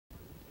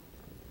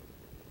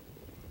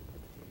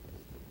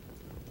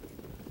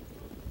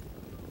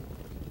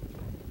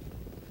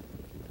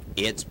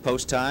It's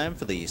post time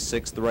for the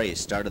 6th race,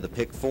 start of the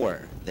pick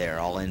 4. They're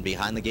all in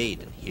behind the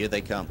gate, and here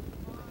they come.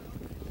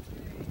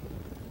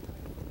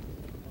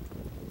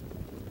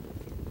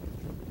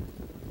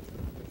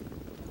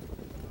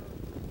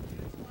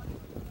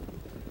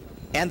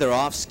 And they're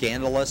off.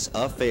 Scandalous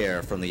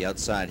Affair from the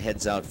outside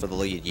heads out for the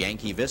lead.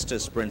 Yankee Vista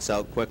sprints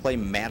out quickly.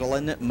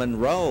 Madeline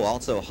Monroe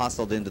also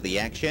hustled into the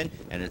action,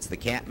 and it's the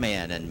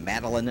Catman and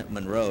Madeline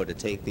Monroe to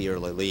take the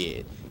early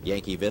lead.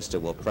 Yankee Vista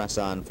will press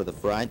on for the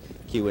front.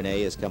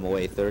 Q&A has come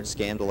away third.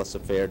 Scandalous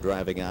Affair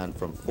driving on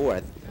from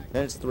fourth.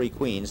 Then it's Three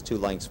Queens, 2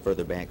 lengths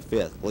further back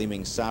fifth.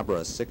 Gleaming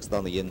Sabra, sixth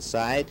on the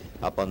inside.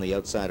 Up on the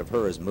outside of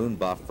her is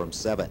Moonbuff from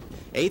seventh.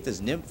 Eighth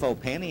is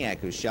NYMPHOPANIAC,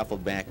 who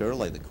shuffled back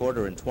early, the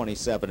quarter in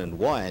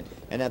 27-1.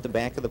 And at the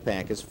back of the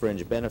pack is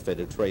Fringe Benefit,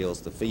 who trails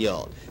the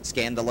field.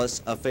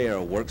 Scandalous Affair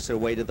works her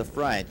way to the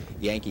front.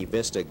 Yankee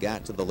Vista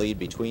got to the lead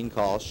between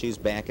calls. She's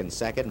back in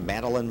second.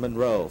 Madeline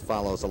Monroe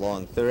follows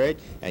along third.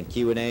 And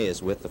Q&A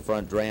is with the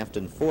front draft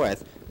in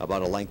fourth,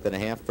 about a length and a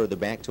half further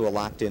back to a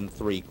locked-in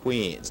Three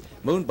Queens.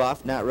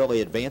 Moonbuff not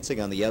really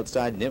advancing on the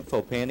outside.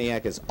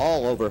 NYMPHOPANIAC is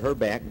all over her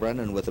back.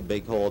 Brennan with a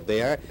big hold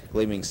there.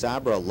 Gleaming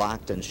Sabra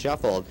locked and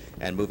shuffled.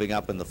 And moving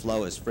up in the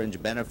flow is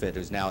Fringe Benefit,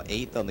 who's now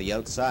 8th on the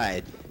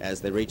outside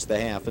as they reach the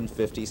half in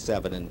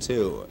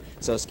 57-2.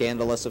 So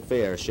Scandalous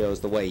Affair shows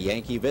the way.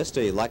 Yankee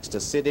Vista elects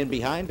to sit in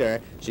behind her.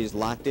 She's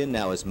locked in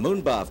now as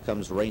Moonbuff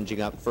comes ranging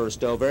up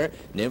first over.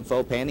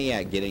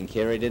 NYMPHOPANIAC getting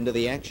carried into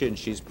the action.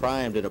 She's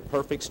primed at a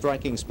perfect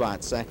striking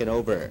spot second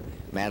over.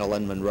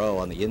 Madeline Monroe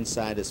on the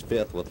inside is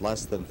fifth with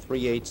less than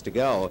 3/8 to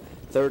go.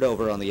 Third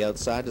over on the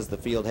outside as the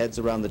field heads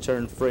around the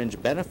turn.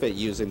 Fringe Benefit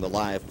using the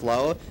live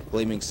flow.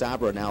 Gleaming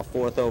Sabra now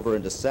fourth over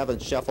into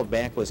seventh. Shuffled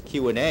back was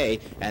Q&A,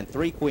 and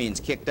Three Queens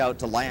kicked out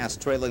to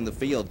last, trailing the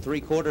field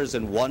 3/4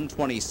 in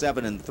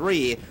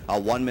 1:27-3. A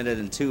 1 minute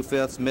and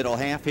 2/5 middle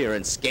half here,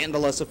 and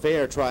Scandalous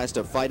Affair tries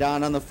to fight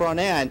on the front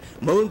end.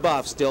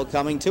 Moonbuff still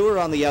coming to her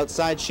on the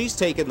outside. She's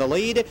taken the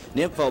lead.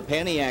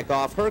 NYMPHOPANIAC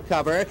off her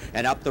cover,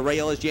 and up the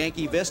rail is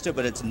Yankee Vista,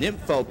 but it's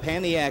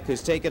NYMPHOPANIAC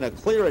who's taken a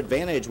clear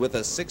advantage with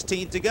a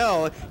 16 to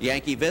go.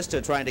 Yankee Vista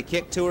trying to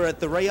kick to her at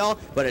the rail,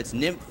 but it's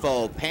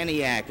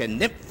NYMPHOPANIAC, and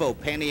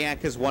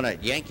NYMPHOPANIAC has won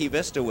it. Yankee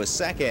Vista was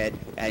second,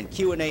 and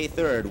Q&A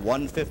third,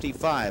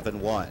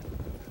 1:55-1.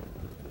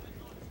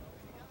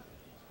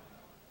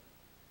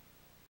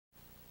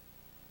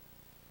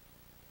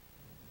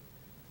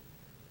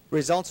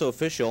 Results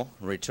official.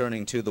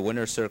 Returning to the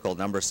winner's circle,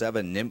 number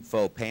 7,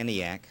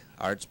 NYMPHOPANIAC.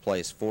 Arts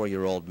Place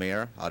 4-year-old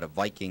mare out of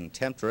Viking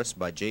Temptress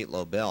by Jate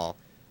Lobel,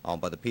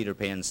 owned by the Peter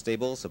Pan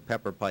Stables of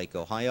Pepper Pike,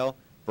 Ohio.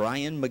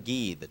 Brian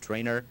McGee, the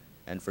trainer,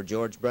 and for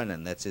George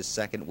Brennan, that's his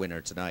second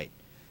winner tonight.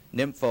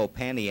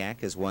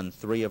 NYMPHOPANIAC has won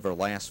 3 of her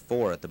last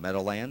 4 at the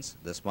Meadowlands,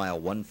 this mile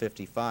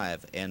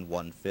 1:55 and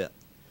 1/5.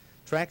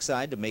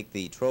 Trackside to make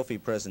the trophy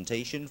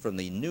presentation from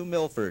the New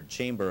Milford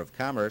Chamber of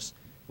Commerce,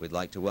 we'd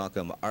like to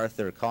welcome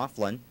Arthur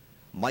Coughlin,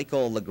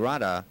 Michael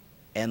Lagrada,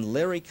 and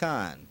Larry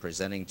Kahn,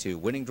 presenting to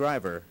winning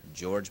driver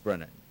George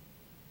Brennan.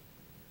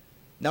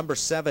 Number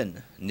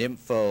 7,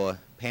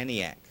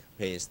 NYMPHOPANIAC,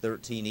 pays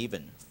 13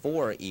 even,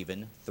 4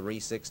 even,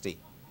 360.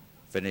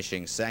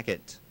 Finishing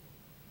second,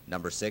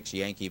 number 6,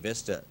 Yankee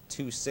Vista,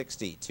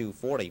 260,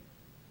 240.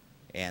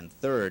 And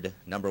third,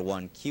 number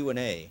 1,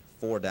 Q&A,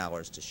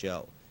 $4 to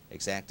show.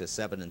 Exacta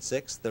 7 and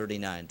 6,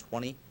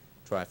 39.20.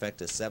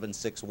 Trifecta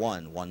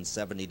 761,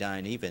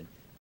 179 even.